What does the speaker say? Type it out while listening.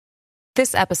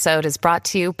This episode is brought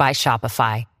to you by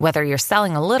Shopify. Whether you're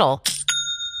selling a little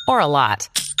or a lot,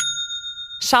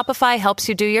 Shopify helps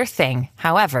you do your thing,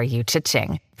 however you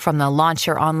cha-ching. From the launch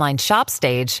your online shop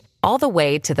stage, all the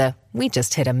way to the we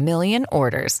just hit 1 million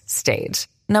orders stage.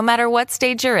 No matter what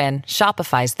stage you're in,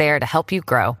 Shopify's there to help you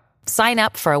grow. Sign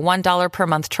up for a $1 per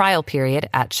month trial period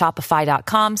at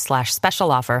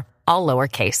shopify.com/special offer, all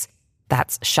lowercase.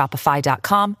 That's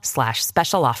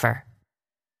shopify.com/special offer.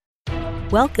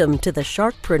 Welcome to the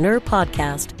Sharkpreneur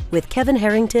Podcast with Kevin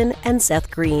Harrington and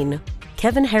Seth Green.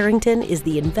 Kevin Harrington is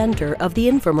the inventor of the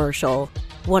infomercial,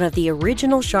 one of the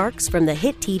original sharks from the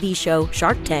hit TV show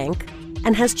Shark Tank,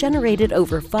 and has generated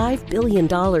over $5 billion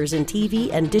in TV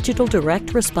and digital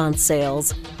direct response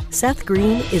sales. Seth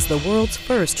Green is the world's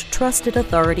first trusted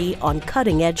authority on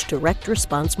cutting-edge direct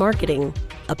response marketing,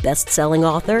 a best-selling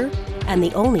author, and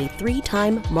the only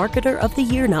 3-time Marketer of the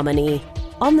Year nominee.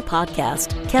 On the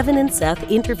podcast, Kevin and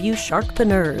Seth interview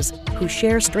sharkpreneurs who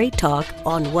share straight talk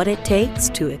on what it takes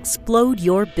to explode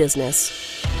your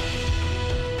business.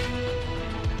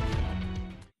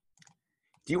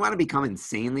 Do you want to become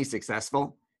insanely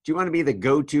successful? Do you want to be the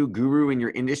go-to guru in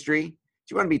your industry? Do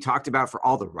you want to be talked about for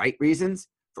all the right reasons?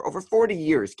 For over 40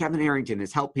 years, Kevin Harrington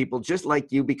has helped people just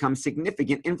like you become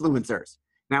significant influencers.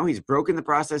 Now he's broken the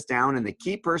process down in the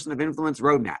Key Person of Influence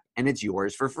Roadmap, and it's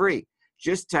yours for free.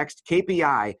 Just text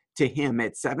KPI to him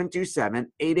at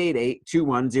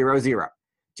 727-888-2100.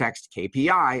 Text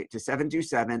KPI to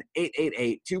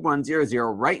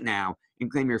 727-888-2100 right now and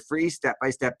claim your free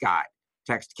step-by-step guide.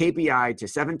 Text KPI to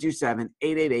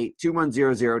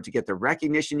 727-888-2100 to get the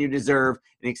recognition you deserve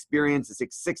and experience the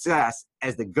success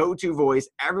as the go-to voice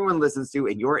everyone listens to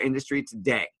in your industry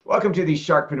today. Welcome to the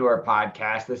Sharkpreneur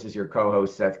Podcast. This is your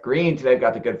co-host, Seth Green. Today I've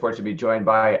got the good fortune to be joined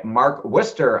by Mark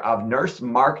Worcester of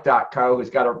NurseMark.co, who's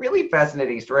got a really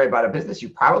fascinating story about a business you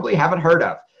probably haven't heard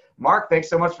of. Mark, thanks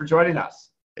so much for joining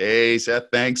us. Hey, Seth,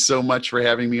 thanks so much for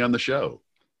having me on the show.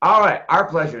 All right, our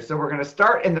pleasure. So we're going to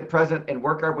start in the present and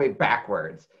work our way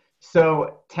backwards.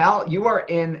 So you are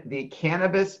in the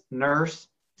cannabis nurse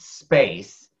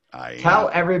space. Tell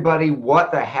everybody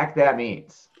what the heck that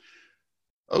means.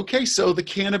 Okay, so the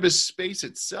cannabis space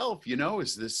itself,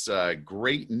 is this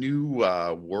great new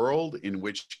world in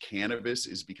which cannabis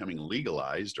is becoming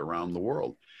legalized around the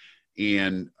world.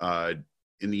 And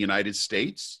in the United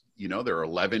States, there are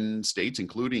 11 states,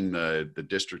 including the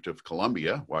District of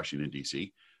Columbia, Washington,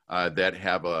 D.C., that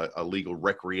have a legal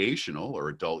recreational or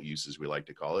adult use, as we like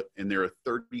to call it. And there are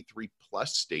 33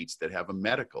 plus states that have a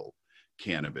medical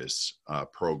cannabis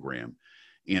program.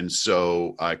 And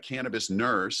so Cannabis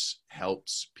Nurse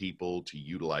helps people to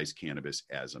utilize cannabis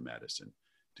as a medicine,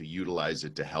 to utilize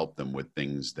it to help them with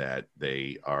things that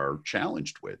they are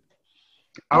challenged with.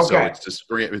 And okay. So it's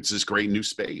this great new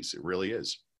space. It really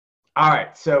is. All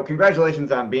right. So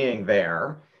congratulations on being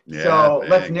there. Yeah, so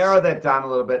thanks. Let's narrow that down a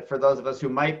little bit for those of us who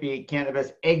might be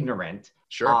cannabis ignorant,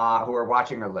 Sure. Who are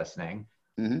watching or listening.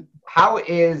 Mm-hmm. How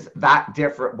is that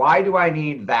different? Why do I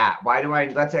need that?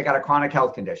 Let's say I got a chronic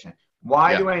health condition.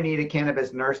 Why do I need a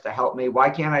cannabis nurse to help me?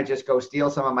 Why can't I just go steal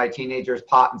some of my teenagers'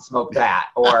 pot and smoke that?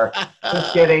 Or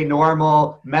just get a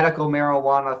normal medical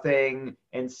marijuana thing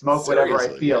and smoke whatever I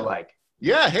feel like?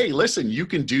 Yeah. Hey, listen, you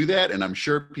can do that. And I'm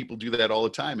sure people do that all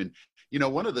the time. And,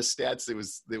 one of the stats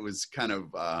that was kind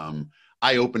of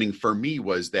eye-opening for me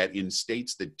was that in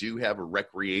states that do have a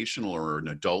recreational or an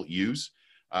adult use,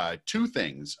 two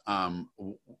things. The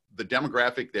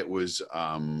demographic that were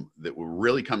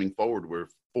really coming forward were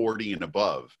 40 and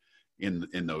above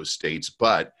in those states,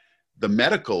 but the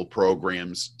medical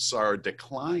programs saw a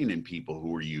decline in people who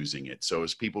were using it. So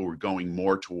as people were going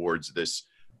more towards this,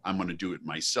 I'm going to do it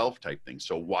myself type thing.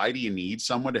 So why do you need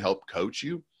someone to help coach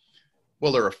you?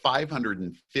 Well, there are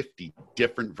 550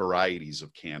 different varieties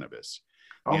of cannabis.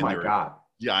 Oh my God.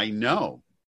 Yeah, I know.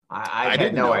 I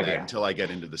had no idea until I got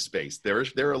into the space. There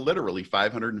are literally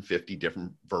 550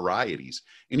 different varieties,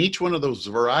 and each one of those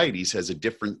varieties has a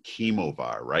different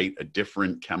chemovar, right? A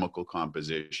different chemical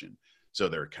composition. So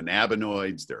there are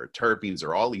cannabinoids, there are terpenes, there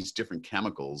are all these different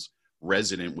chemicals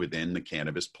resident within the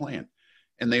cannabis plant,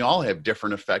 and they all have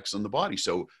different effects on the body.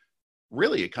 So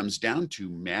really, it comes down to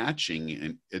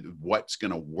matching and what's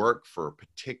going to work for a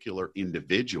particular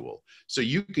individual. So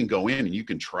you can go in and you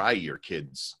can try your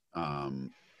kid's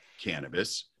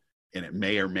cannabis, and it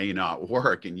may or may not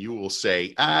work, and you will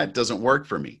say, it doesn't work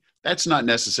for me. That's not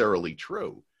necessarily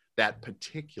true. That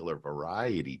particular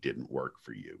variety didn't work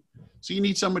for you. So you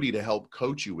need somebody to help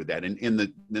coach you with that. And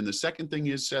then the second thing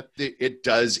is that it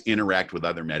does interact with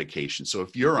other medications. So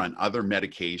if you're on other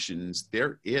medications,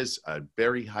 there is a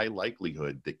very high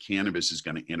likelihood that cannabis is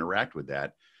going to interact with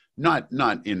that. not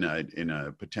in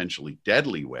a potentially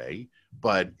deadly way,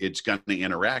 but it's going to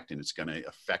interact and it's going to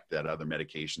affect that other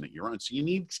medication that you're on. So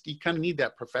you kind of need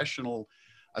that professional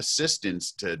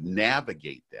assistance to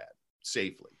navigate that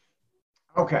safely.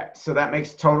 Okay, so that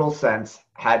makes total sense.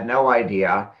 Had no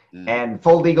idea. And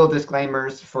full legal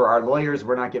disclaimers for our lawyers,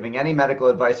 we're not giving any medical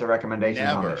advice or recommendations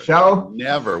on the show.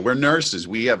 Never. We're nurses.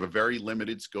 We have a very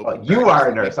limited scope. Well, you are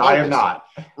a nurse. I am not.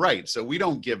 Right. So we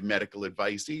don't give medical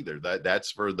advice either.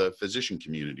 That's for the physician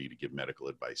community to give medical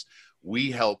advice.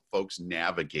 We help folks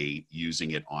navigate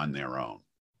using it on their own.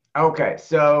 Okay,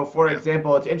 so for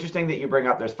example, it's interesting that you bring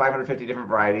up there's 550 different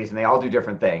varieties and they all do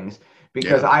different things,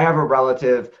 because I have a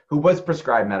relative who was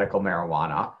prescribed medical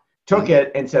marijuana, took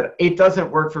it and said, it doesn't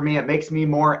work for me. It makes me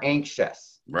more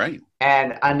anxious. Right.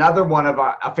 And another one of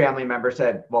a family member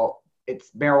said, well,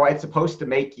 it's marijuana. It's supposed to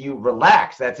make you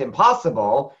relax. That's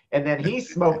impossible. And then he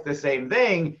smoked the same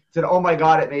thing, said, oh my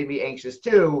God, it made me anxious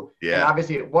too. Yeah. And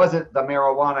obviously it wasn't the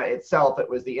marijuana itself. It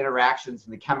was the interactions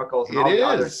and the chemicals and all the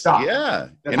other stuff. Yeah.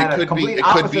 That had a complete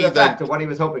opposite effect of what he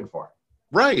was hoping for.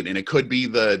 Right. And it could be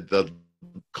the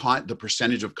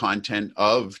percentage of content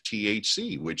of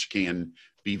THC, which can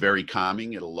be very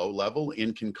calming at a low level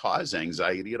and can cause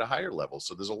anxiety at a higher level.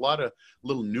 So there's a lot of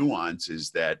little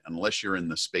nuances that unless you're in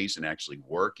the space and actually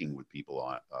working with people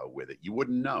with it, you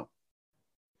wouldn't know.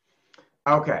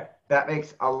 Okay, that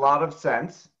makes a lot of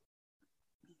sense.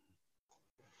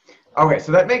 Okay,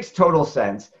 so that makes total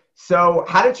sense. So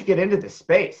how did you get into this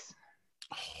space?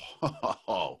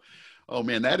 Oh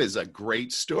man, that is a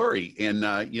great story.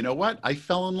 And you know what? I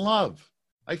fell in love.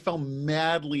 I fell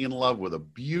madly in love with a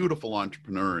beautiful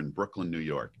entrepreneur in Brooklyn, New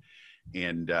York.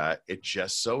 And it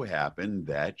just so happened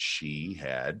that she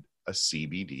had a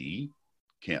CBD,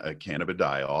 a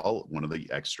cannabidiol, one of the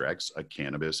extracts, a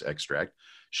cannabis extract.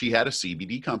 She had a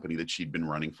CBD company that she'd been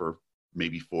running for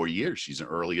maybe 4 years. She's an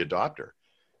early adopter.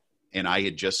 And I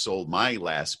had just sold my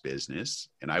last business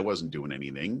and I wasn't doing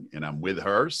anything and I'm with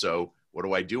her. So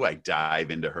what do? I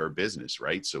dive into her business,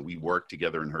 right? So we work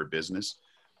together in her business.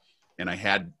 And I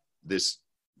had this,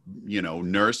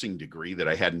 nursing degree that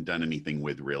I hadn't done anything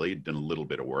with really. I'd done a little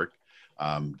bit of work,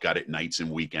 got it nights and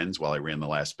weekends while I ran the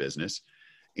last business.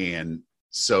 And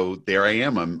so there I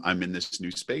am. I'm in this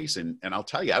new space. And I'll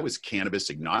tell you, I was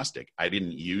cannabis agnostic. I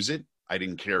didn't use it. I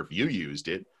didn't care if you used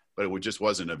it, but it just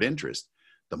wasn't of interest.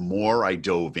 The more I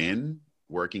dove in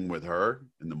working with her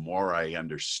and the more I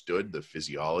understood the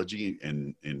physiology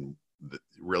and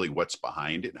really what's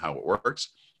behind it and how it works,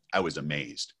 I was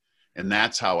amazed. And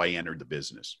that's how I entered the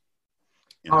business.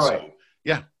 And all right.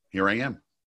 Yeah, here I am.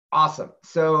 Awesome.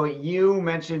 So you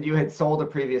mentioned you had sold a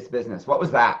previous business. What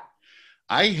was that?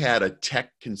 I had a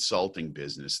tech consulting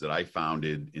business that I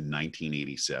founded in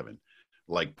 1987,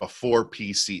 like before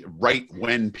PC, right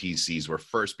when PCs were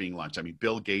first being launched. I mean,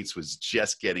 Bill Gates was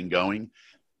just getting going.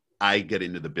 I get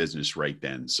into the business right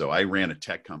then. So I ran a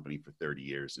tech company for 30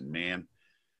 years and man,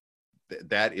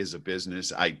 that is a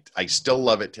business. I still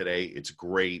love it today. It's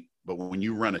great. But when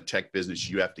you run a tech business,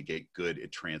 you have to get good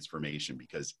at transformation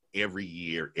because every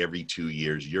year, every 2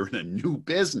 years, you're in a new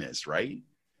business, right?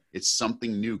 It's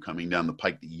something new coming down the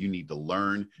pike that you need to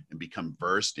learn and become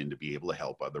versed in to be able to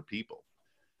help other people.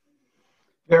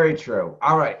 Very true.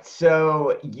 All right.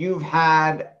 So you've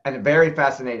had a very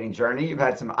fascinating journey. You've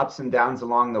had some ups and downs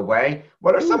along the way.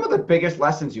 What are some of the biggest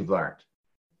lessons you've learned?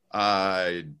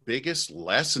 Biggest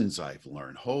lessons I've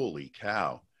learned. Holy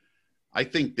cow. I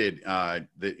think that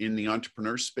in the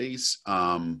entrepreneur space,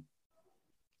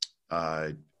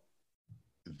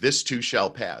 this too shall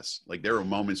pass. Like there were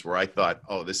moments where I thought,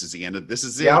 oh, this is the end of This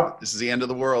is the end of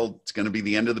the world. It's going to be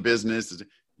the end of the business.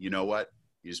 You know what?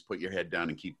 You just put your head down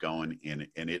and keep going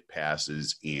and it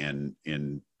passes and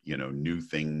new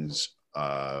things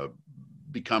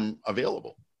become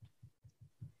available.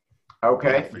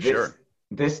 Okay. Yeah, for sure.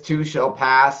 This too shall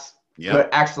pass. Yeah.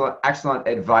 Excellent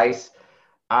advice.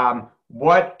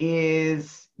 What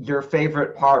is your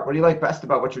favorite part? What do you like best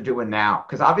about what you're doing now?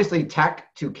 Because obviously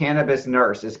tech to cannabis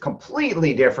nurse is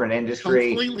completely different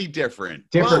industry. Completely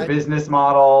different. Different business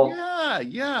model.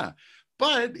 Yeah.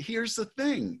 But here's the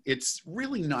thing. It's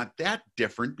really not that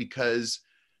different because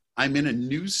I'm in a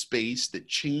new space that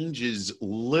changes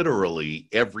literally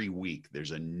every week.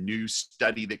 There's a new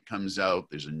study that comes out.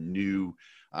 There's a new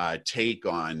take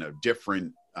on a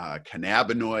different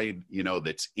cannabinoid,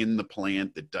 that's in the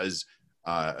plant that does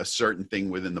a certain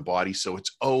thing within the body. So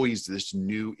it's always this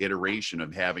new iteration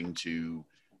of having to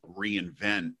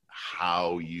reinvent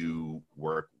how you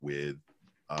work with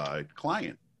a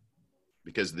client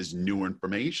because there's new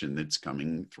information that's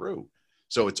coming through.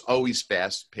 So it's always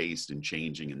fast paced and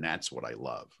changing. And that's what I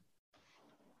love.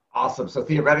 Awesome. So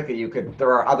theoretically,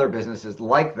 there are other businesses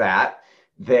like that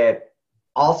that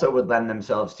also would lend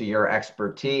themselves to your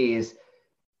expertise.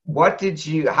 How did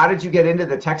you get into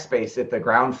the tech space at the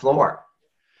ground floor?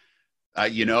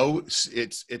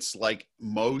 It's like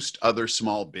most other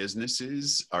small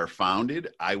businesses are founded.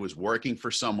 I was working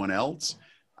for someone else.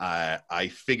 I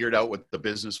figured out what the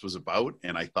business was about,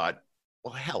 and I thought,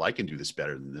 well, hell, I can do this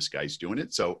better than this guy's doing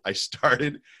it. So I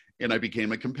started, and I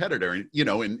became a competitor. And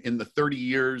in the 30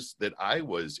 years that I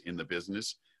was in the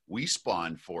business, we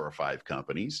spawned 4 or 5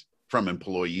 companies from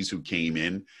employees who came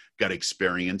in, got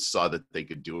experience, saw that they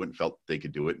could do it, and felt they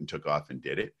could do it, and took off and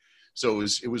did it. So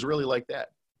it was really like that.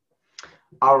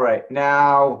 All right.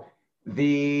 Now,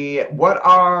 what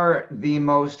are the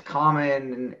most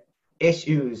common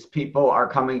issues people are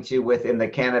coming to within the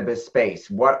cannabis space?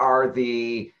 What are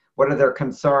their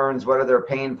concerns? What are their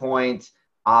pain points?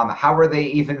 How are they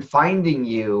even finding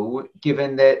you,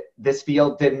 given that this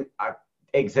field didn't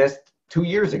exist 2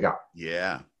 years ago?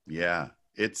 Yeah.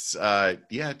 It's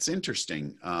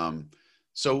interesting.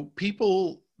 So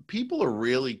people are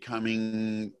really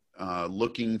coming,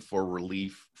 looking for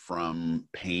relief from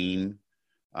pain.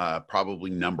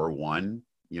 Probably number one,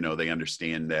 they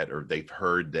understand that, or they've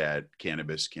heard that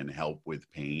cannabis can help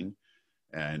with pain.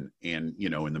 And in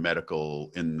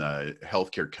the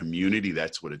healthcare community,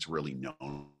 that's what it's really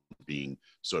known, being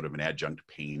sort of an adjunct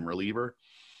pain reliever.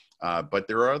 But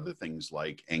there are other things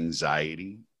like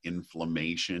anxiety,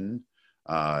 inflammation,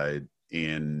 and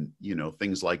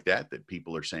things like that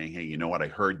people are saying, hey, you know what, I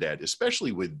heard that,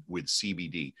 especially with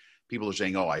CBD. People are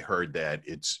saying, oh, I heard that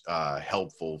it's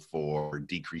helpful for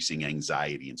decreasing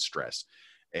anxiety and stress.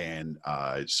 And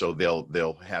so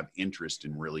they'll have interest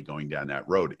in really going down that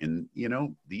road. And,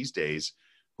 these days,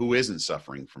 who isn't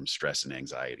suffering from stress and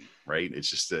anxiety, right? It's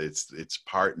just, it's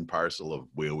part and parcel of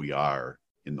where we are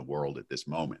in the world at this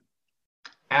moment.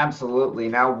 Absolutely.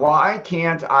 Now, why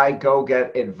can't I go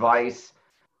get advice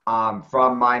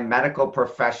from my medical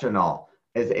professional?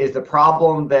 Is the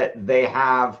problem that they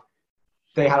had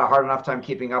a hard enough time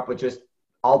keeping up with just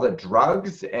all the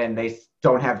drugs, and they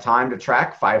don't have time to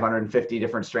track 550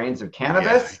 different strains of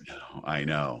cannabis? Yeah, I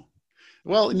know.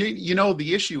 Well,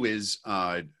 the issue is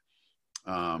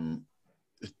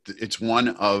it's one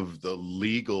of the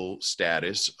legal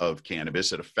status of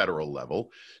cannabis at a federal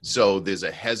level. So there's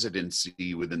a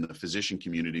hesitancy within the physician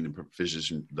community,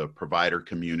 the provider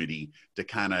community, to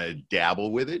kind of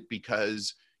dabble with it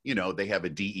because, they have a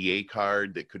DEA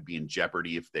card that could be in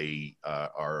jeopardy if they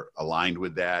are aligned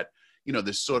with that.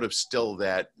 There's sort of still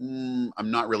that, I'm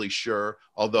not really sure,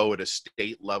 although at a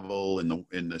state level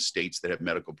in the states that have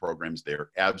medical programs,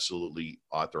 they're absolutely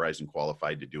authorized and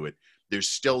qualified to do it. There's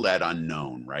still that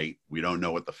unknown, right? We don't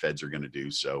know what the feds are going to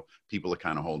do. So people are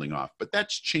kind of holding off, but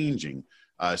that's changing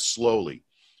slowly.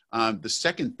 The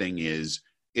second thing is,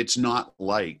 it's not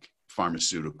like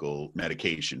pharmaceutical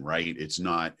medication, right?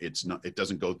 It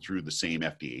doesn't go through the same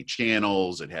FDA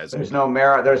channels. There's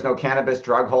no cannabis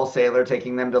drug wholesaler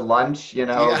taking them to lunch, telling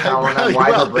them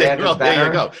why their brand is better. There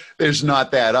you go. There's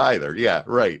not that either. Yeah,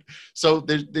 right. So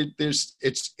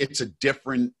it's a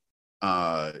different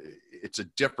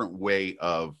way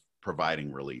of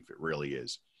providing relief. It really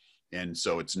is. And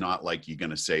so it's not like you're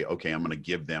going to say, okay, I'm going to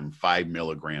give them 5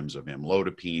 milligrams of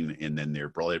amlodipine and then their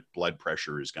blood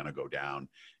pressure is going to go down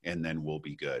and then we'll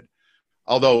be good.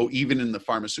 Although even in the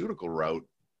pharmaceutical route,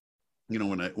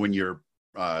 when your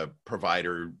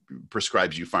provider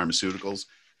prescribes you pharmaceuticals,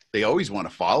 they always want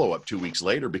to follow up 2 weeks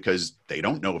later because they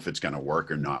don't know if it's going to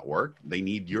work or not work. They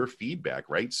need your feedback,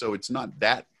 right? So it's not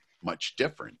that much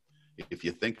different if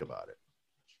you think about it.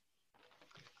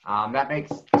 That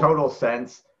makes total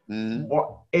sense. Mm-hmm.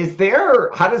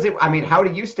 How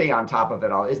do you stay on top of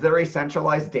it all? Is there a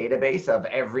centralized database of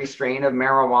every strain of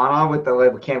marijuana with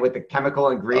the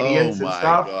chemical ingredients and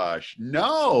stuff? Oh my gosh,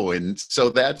 no. And so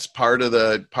that's part of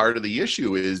the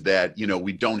issue is that,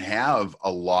 we don't have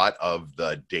a lot of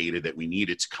the data that we need.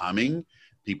 It's coming.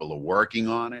 People are working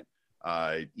on it.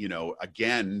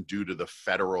 Again, due to the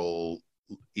federal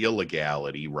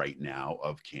illegality right now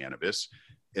of cannabis,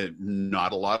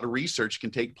 not a lot of research can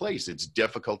take place. It's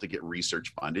difficult to get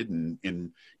research funded,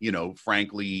 and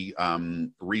frankly,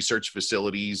 research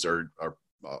facilities are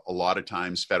a lot of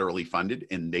times federally funded,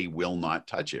 and they will not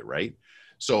touch it, right?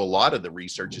 So a lot of the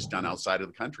research is done outside of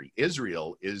the country.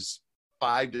 Israel is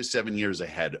 5 to 7 years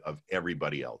ahead of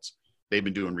everybody else. They've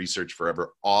been doing research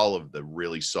forever. All of the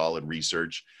really solid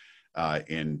research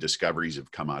and discoveries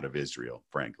have come out of Israel,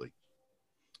 frankly.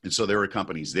 And so there are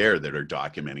companies there that are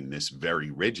documenting this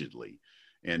very rigidly.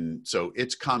 And so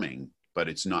it's coming, but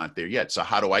it's not there yet. So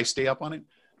how do I stay up on it?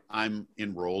 I'm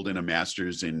enrolled in a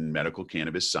master's in medical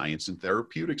cannabis science and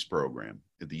therapeutics program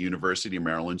at the University of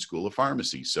Maryland School of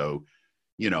Pharmacy. So,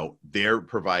 they're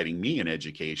providing me an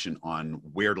education on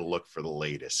where to look for the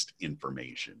latest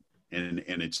information. And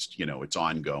it's, it's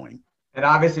ongoing. And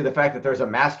obviously the fact that there's a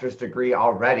master's degree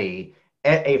already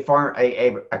at a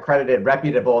accredited,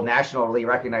 reputable, nationally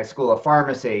recognized school of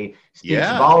pharmacy speaks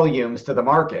volumes to the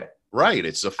market. Right.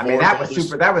 It's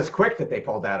that was quick that they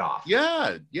pulled that off.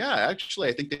 Yeah. Actually,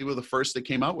 I think they were the first that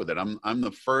came out with it. I'm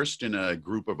the first in a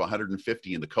group of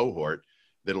 150 in the cohort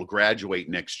that'll graduate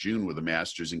next June with a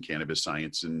master's in cannabis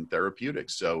science and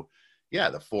therapeutics. So yeah,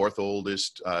 the fourth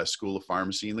oldest school of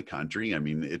pharmacy in the country. I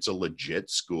mean, it's a legit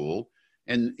school.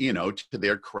 And, to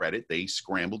their credit, they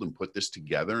scrambled and put this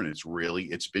together, and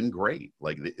it's been great.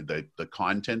 Like the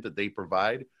content that they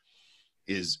provide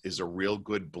is a real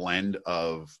good blend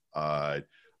of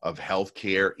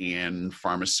healthcare and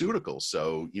pharmaceuticals.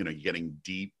 So, you're getting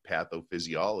deep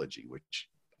pathophysiology, which,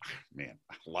 man,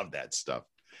 I love that stuff.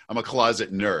 I'm a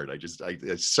closet nerd. I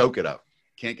soak it up.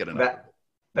 Can't get enough.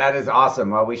 That is awesome.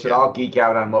 Well, we should all geek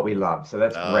out on what we love. So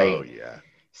that's great. Oh, yeah.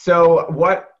 So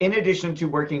in addition to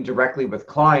working directly with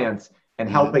clients and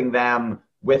helping them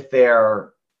with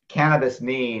their cannabis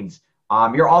needs,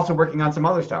 you're also working on some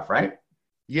other stuff, right?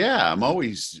 Yeah, I'm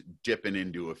always dipping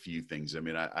into a few things. I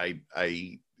mean, I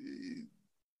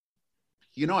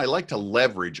like to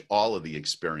leverage all of the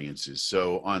experiences.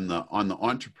 So on the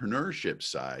entrepreneurship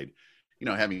side,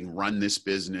 having run this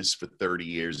business for 30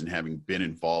 years and having been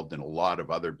involved in a lot of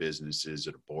other businesses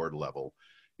at a board level,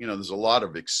 there's a lot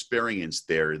of experience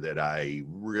there that I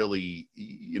really,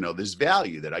 there's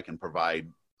value that I can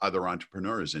provide other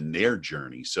entrepreneurs in their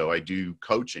journey. So I do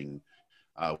coaching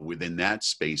within that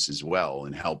space as well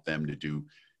and help them to do,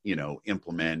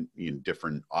 implement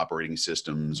different operating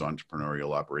systems,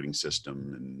 entrepreneurial operating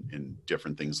system and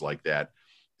different things like that.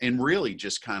 And really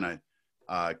just kind of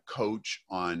coach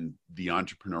on the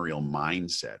entrepreneurial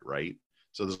mindset, right?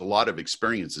 So there's a lot of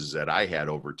experiences that I had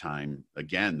over time,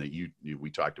 again, that we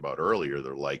talked about earlier.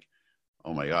 They're like,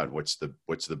 oh my God, what's the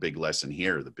big lesson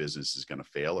here? The business is going to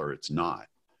fail or it's not,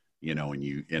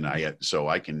 so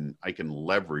I can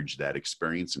leverage that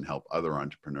experience and help other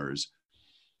entrepreneurs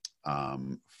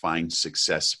find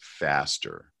success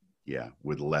faster. Yeah.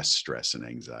 With less stress and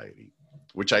anxiety,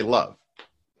 which I love.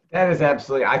 That is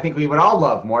absolutely, I think we would all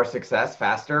love more success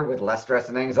faster with less stress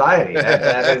and anxiety.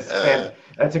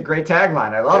 That's a great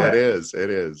tagline. I love it. It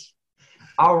is.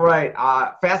 All right.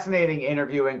 Fascinating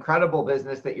interview, incredible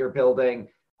business that you're building.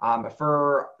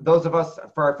 For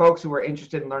our folks who are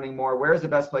interested in learning more, where is the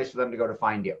best place for them to go to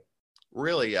find you?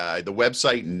 Really, the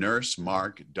website,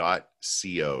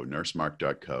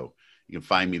 nursemark.co. You can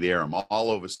find me there. I'm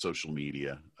all over social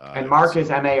media. And Mark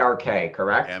is M-A-R-K,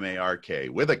 correct? M-A-R-K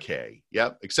with a K.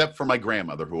 Yep. Except for my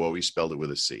grandmother who always spelled it with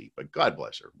a C, but God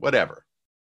bless her. Whatever.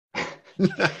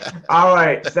 All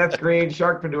right. Seth Green,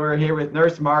 Sharkpreneur, here with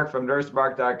Nurse Mark from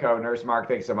nursemark.co. Nurse Mark,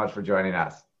 thanks so much for joining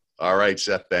us. All right,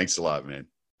 Seth. Thanks a lot, man.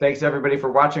 Thanks everybody for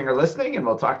watching or listening, and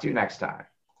we'll talk to you next time.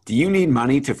 Do you need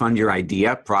money to fund your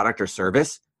idea, product, or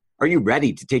service? Are you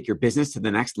ready to take your business to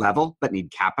the next level, but need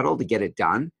capital to get it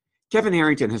done? Kevin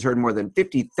Harrington has heard more than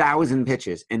 50,000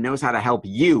 pitches and knows how to help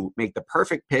you make the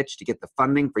perfect pitch to get the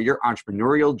funding for your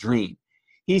entrepreneurial dream.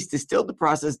 He's distilled the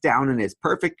process down in his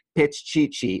perfect pitch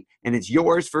cheat sheet, and it's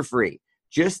yours for free.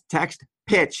 Just text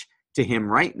PITCH to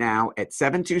him right now at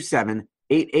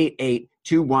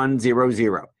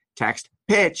 727-888-2100. Text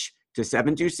PITCH to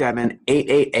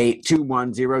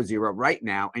 727-888-2100 right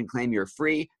now and claim your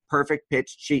free perfect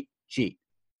pitch cheat sheet.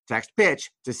 Text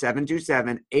PITCH to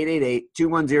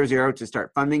 727-888-2100 to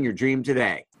start funding your dream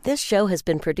today. This show has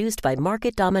been produced by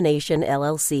Market Domination,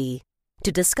 LLC.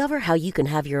 To discover how you can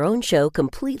have your own show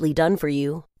completely done for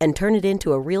you and turn it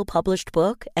into a real published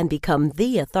book and become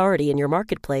the authority in your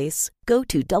marketplace, go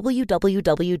to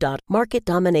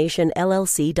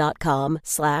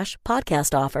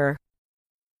www.marketdominationllc.com/podcast offer.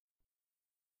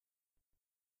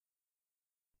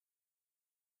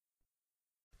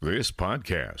 This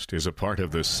podcast is a part of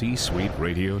the C-Suite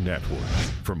Radio Network.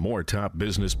 For more top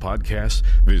business podcasts,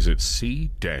 visit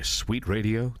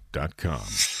c-suiteradio.com.